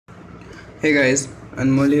Hey guys,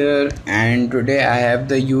 Anmol here, and today I have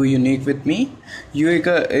the Yunique with me. U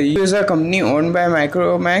is a company owned by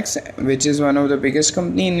Micromax, which is one of the biggest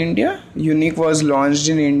company in India. Yunique was launched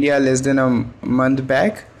in India less than a month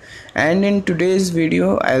back, and in today's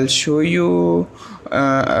video I'll show you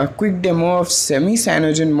a quick demo of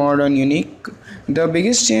Semi-CM12 mod on Yunique. The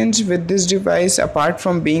biggest change with this device, apart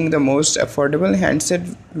from being the most affordable handset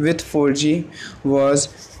with 4G,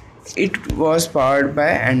 was it was powered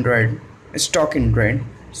by stock Android.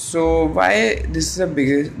 So why this is a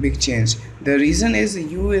big change? The reason is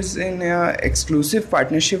U is in a exclusive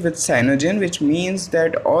partnership with Cyanogen, which means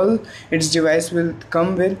that all its device will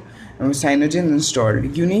come with Cyanogen installed.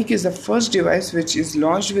 Yunique is the first device which is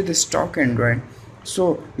launched with a stock Android.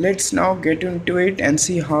 So let's now get into it and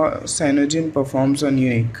see how Cyanogen performs on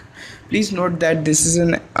Yunique. Please note that this is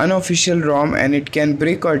an unofficial ROM and it can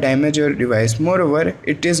break or damage your device. Moreover,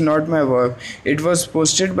 it is not my work. It was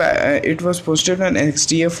posted on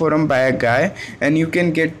XDA forum by a guy, and you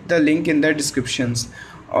can get the link in the descriptions.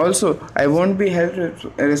 Also, I won't be held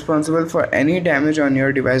responsible for any damage on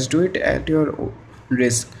your device. Do it at your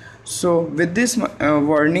risk. So with these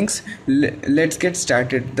warnings, let's get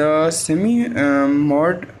started. The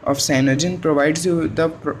mod of Cyanogen provides you the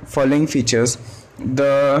following features: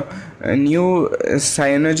 the new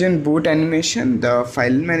Cyanogen boot animation, the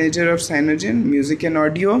file manager of Cyanogen, music and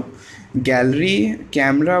audio, gallery,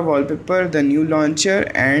 camera, wallpaper, the new launcher,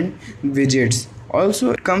 and widgets.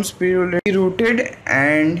 Also, it comes pre-rooted,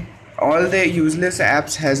 and all the useless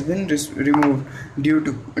apps has been removed, due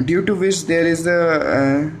to which there is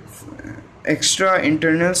the extra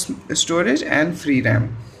internal storage and free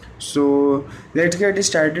RAM. So let's get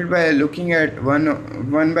started by looking at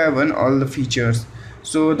one by one all the features.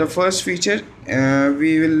 So the first feature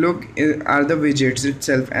we will look are the widgets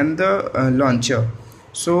itself and the launcher.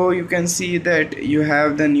 So you can see that you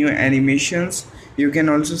have the new animations. You can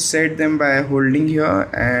also set them by holding here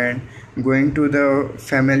and going to the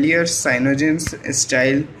familiar Cyanogen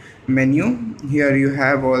style menu. Here you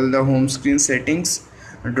have all the home screen settings,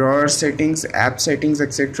 drawer settings, app settings,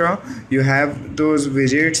 etc. You have those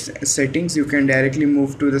widgets settings. You can directly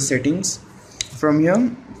move to the settings from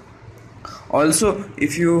here. Also,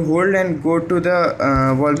 if you hold and go to the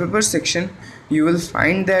wallpaper section, you will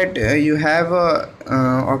find that you have a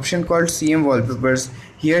option called CM wallpapers.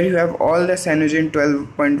 Here you have all the Cyanogen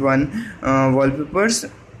 12.1 wallpapers,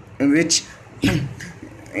 in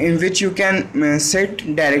which you can set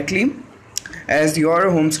directly as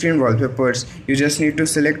your home screen wallpapers. You just need to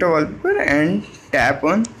select a wallpaper and tap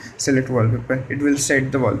on select wallpaper. It will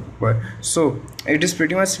set the wallpaper. So it is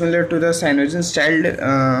pretty much similar to the Cyanogen styled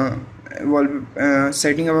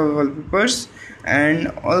setting of wallpapers. And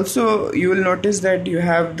also you will notice that you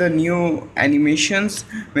have the new animations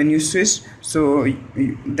when you switch, so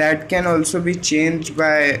that can also be changed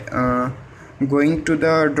by going to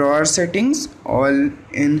the drawer settings, all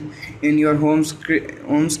in your home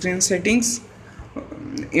screen settings.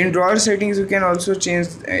 In drawer settings you can also change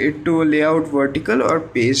it to layout vertical or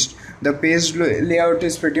paged. The paged layout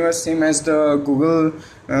is pretty much same as the Google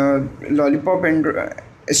Lollipop and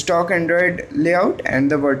stock Android layout,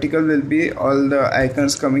 and the vertical will be all the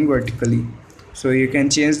icons coming vertically. So you can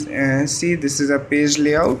change, see, this is a page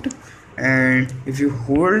layout, and if you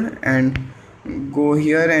hold and go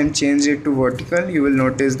here and change it to vertical, you will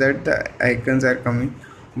notice that the icons are coming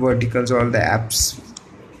verticals, all the apps.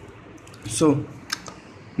 So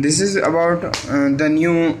this is about the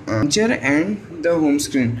new launcher and the home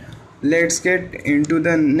screen. Let's get into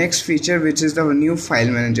the next feature, which is the new file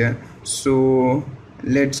manager. So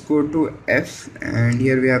let's go to F, and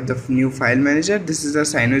here we have the new file manager. This is the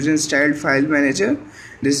Cyanogen styled file manager.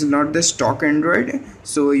 This is not the stock Android,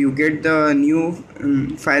 so you get the new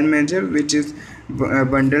file manager, which is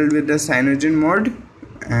bundled with the Cyanogen mod,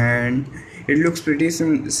 and it looks pretty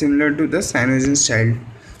similar to the Cyanogen style.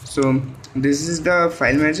 So this is the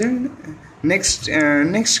file manager. Next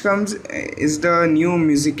comes is the new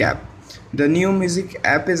music app. The new music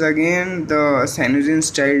app is again the Cyanogen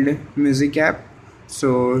styled music app.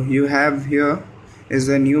 So you have here is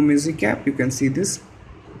the new music app. You can see this.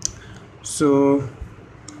 So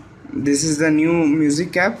this is the new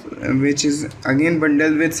music app, which is again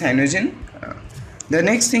bundled with Cyanogen. The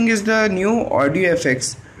next thing is the new audio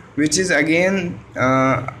effects, which is again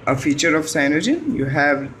a feature of Cyanogen. You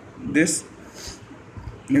have this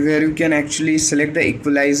where you can actually select the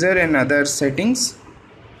equalizer and other settings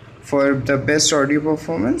for the best audio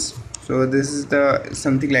performance. So this is the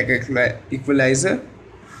something like a equalizer.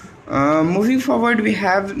 Moving forward, we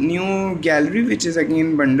have new gallery, which is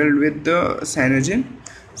again bundled with the Cyanogen.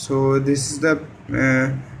 So this is the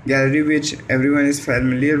gallery which everyone is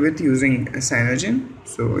familiar with using Cyanogen.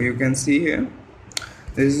 So you can see here,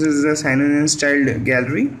 this is the Cyanogen styled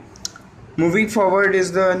gallery. Moving forward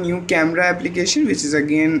is the new camera application, which is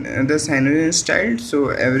again the Cyanogen styled. So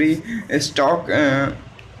every stock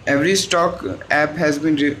app has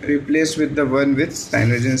been replaced with the one with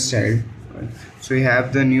Cyanogen styled. So we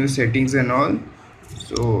have the new settings and all.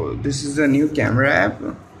 So this is the new camera app.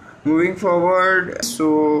 Moving forward,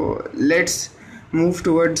 so let's move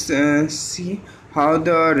towards see how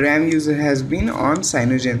the RAM user has been on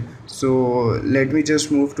Cyanogen. So let me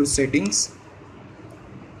just move to settings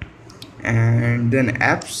and then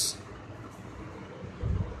apps.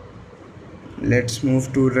 Let's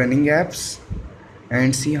move to running apps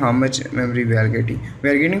and see how much memory we are getting. We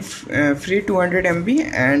are getting free 200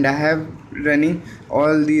 MB, and I have running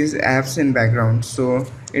all these apps in background, so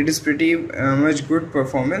it is pretty much good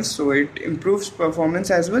performance. So it improves performance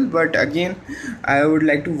as well, but again I would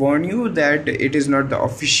like to warn you that it is not the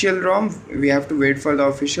official ROM. We have to wait for the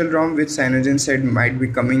official ROM, which Cyanogen said might be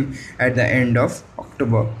coming at the end of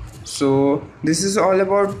October. So this is all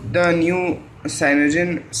about the new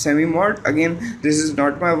Cyanogen semi mod. Again, this is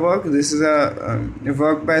not my work. This is a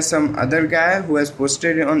work by some other guy who has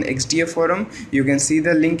posted it on XDA forum. You can see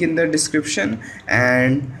the link in the description,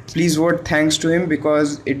 and please vote thanks to him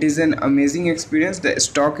because it is an amazing experience. The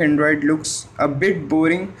stock Android looks a bit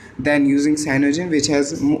boring than using Cyanogen, which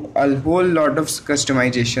has a whole lot of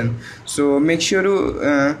customization. So make sure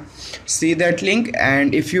to see that link,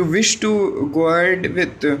 and if you wish to go ahead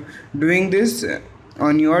with doing this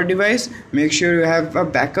on your device, make sure you have a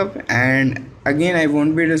backup, and again I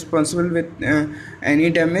won't be responsible with any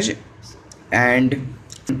damage. And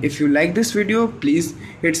if you like this video, please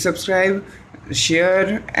hit subscribe,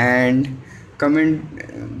 share and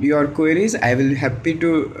comment your queries. I will happy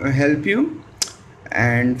to help you.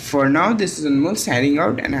 And for now, this is Anmol signing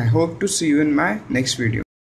out, and I hope to see you in my next video.